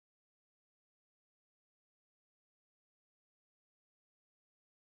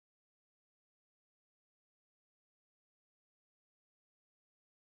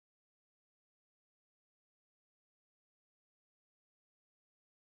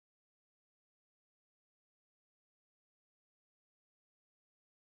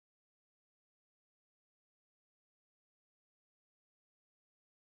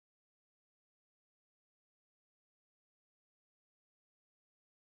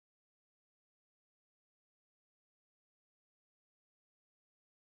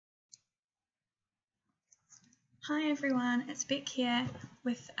Hi everyone, it's Beck here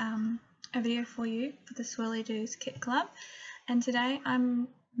with a video for you for the Swirlydoos Kit Club, and today I'm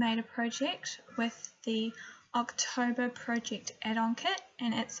made a project with the October project add-on kit,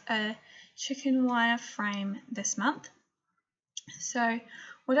 and it's a chicken wire frame this month. So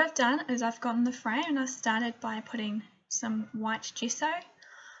what I've done is I've gotten the frame and I've started by putting some white gesso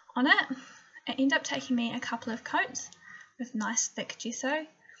on it. It ended up taking me a couple of coats with nice thick gesso.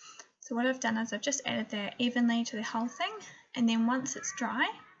 So what I've done is I've just added that evenly to the whole thing, and then once it's dry,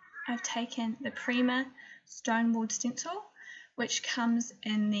 I've taken the Prima stone walled stencil, which comes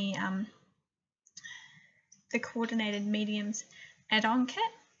in the coordinated mediums add-on kit,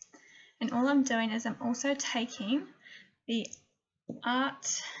 and all I'm doing is I'm also taking the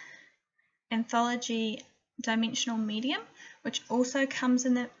Art Anthology dimensional medium, which also comes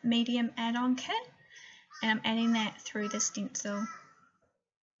in the medium add-on kit, and I'm adding that through the stencil.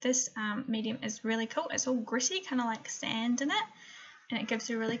 This medium is really cool. It's all gritty, kind of like sand in it, and it gives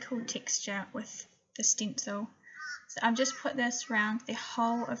a really cool texture with the stencil. So I've just put this around the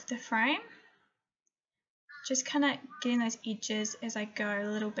whole of the frame, just kind of getting those edges as I go,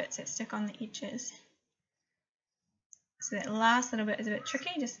 little bits that stick on the edges. So that last little bit is a bit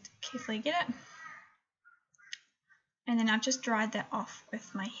tricky, just carefully get it. And then I've just dried that off with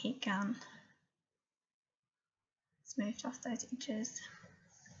my heat gun. Smoothed off those edges.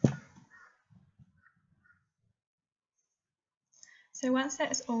 So once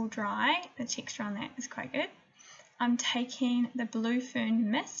that is all dry, the texture on that is quite good. I'm taking the Blue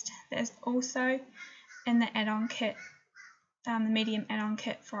Fern Mist that is also in the add-on kit, the medium add-on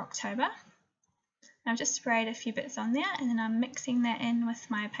kit for October. And I've just sprayed a few bits on there, and then I'm mixing that in with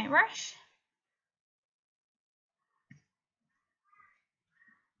my paintbrush,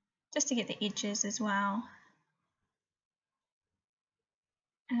 just to get the edges as well.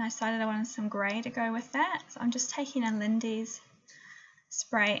 And I decided I wanted some grey to go with that, so I'm just taking a Lindy's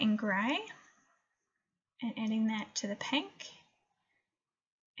spray in grey and adding that to the pink,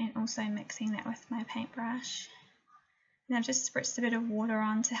 and also mixing that with my paintbrush. And I've just spritzed a bit of water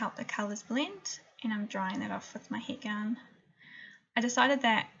on to help the colours blend, and I'm drying that off with my heat gun. I decided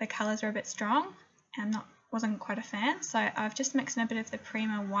that the colours are a bit strong and wasn't quite a fan, so I've just mixed in a bit of the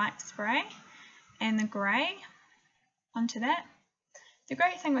Prima white spray and the grey onto that. The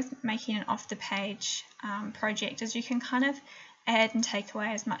great thing with making an off the page project is you can kind of add and take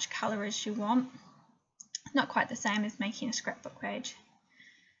away as much colour as you want. Not quite the same as making a scrapbook page.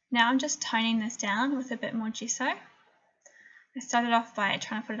 Now I'm just toning this down with a bit more gesso. I started off by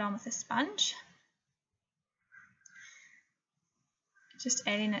trying to put it on with a sponge. Just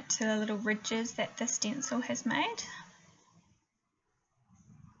adding it to the little ridges that the stencil has made.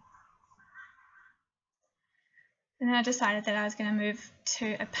 And then I decided that I was going to move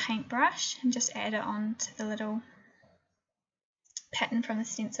to a paintbrush and just add it on to the little pattern from the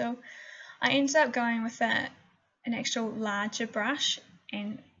stencil. I ended up going with an actual larger brush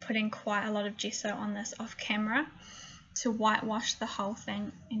and putting quite a lot of gesso on this off camera to whitewash the whole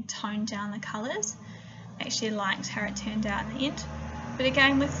thing and tone down the colours. I actually liked how it turned out in the end. But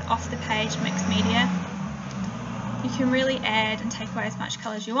again, with off the page mixed media, you can really add and take away as much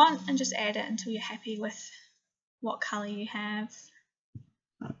colour as you want, and just add it until you're happy with what colour you have.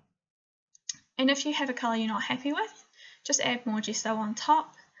 And if you have a colour you're not happy with, just add more gesso on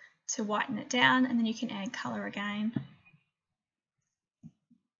top to whiten it down, and then you can add colour again.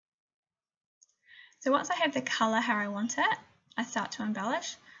 So once I have the colour how I want it, I start to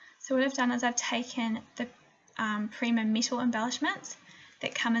embellish. So what I've done is I've taken the Prima metal embellishments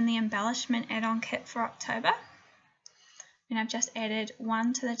that come in the embellishment add-on kit for October, and I've just added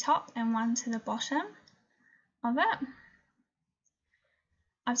one to the top and one to the bottom of it.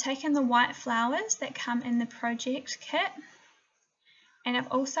 I've taken the white flowers that come in the project kit, and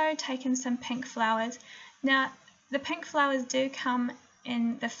I've also taken some pink flowers. Now the pink flowers do come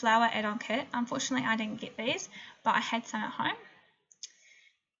in the flower add-on kit. Unfortunately I didn't get these, but I had some at home,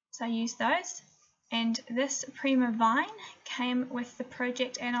 so I used those. And this Prima vine came with the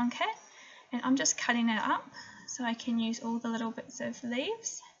project add-on kit, and I'm just cutting it up so I can use all the little bits of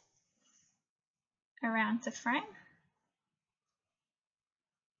leaves around the frame.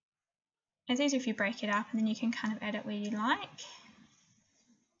 It's easy if you break it up, and then you can kind of add it where you like.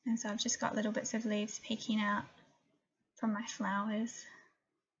 And so I've just got little bits of leaves peeking out from my flowers.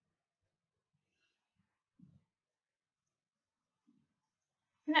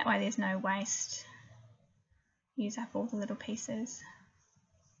 And that way there's no waste. Use up all the little pieces.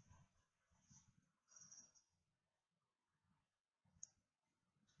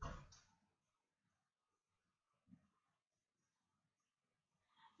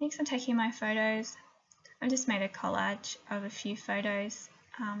 Next I'm taking my photos I just made a collage of a few photos.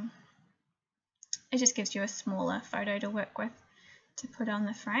 It just gives you a smaller photo to work with to put on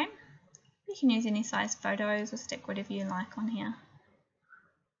the frame. You can use any size photos or stick whatever you like on here.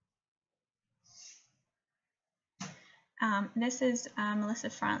 This is Melissa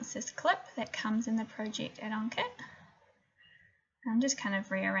Francis clip that comes in the project add-on kit. I'm just kind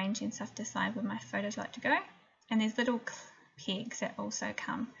of rearranging stuff to decide where my photos like to go. And there's little pegs that also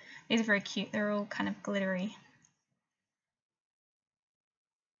come. These are very cute, they're all kind of glittery.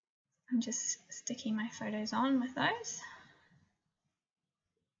 I'm just sticking my photos on with those.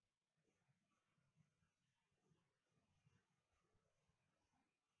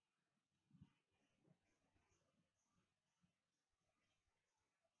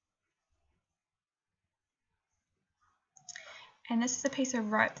 And this is a piece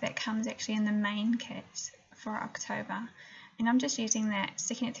of rope that comes actually in the main kit for October. And I'm just using that,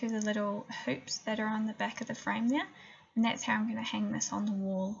 sticking it through the little hoops that are on the back of the frame there. And that's how I'm going to hang this on the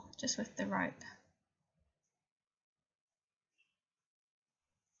wall, just with the rope.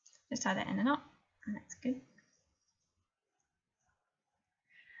 Just tie that in and up, and that's good.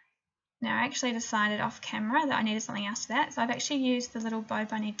 Now I actually decided off camera that I needed something else to that. So I've actually used the little bow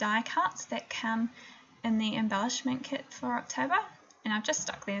bunny die cuts that come in the embellishment kit for October, and I've just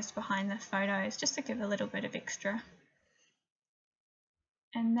stuck these behind the photos just to give a little bit of extra.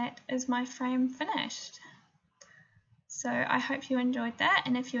 And that is my frame finished. So I hope you enjoyed that,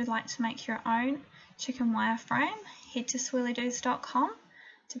 and if you would like to make your own chicken wire frame, head to swirlydoos.com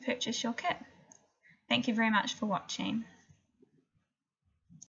to purchase your kit. Thank you very much for watching.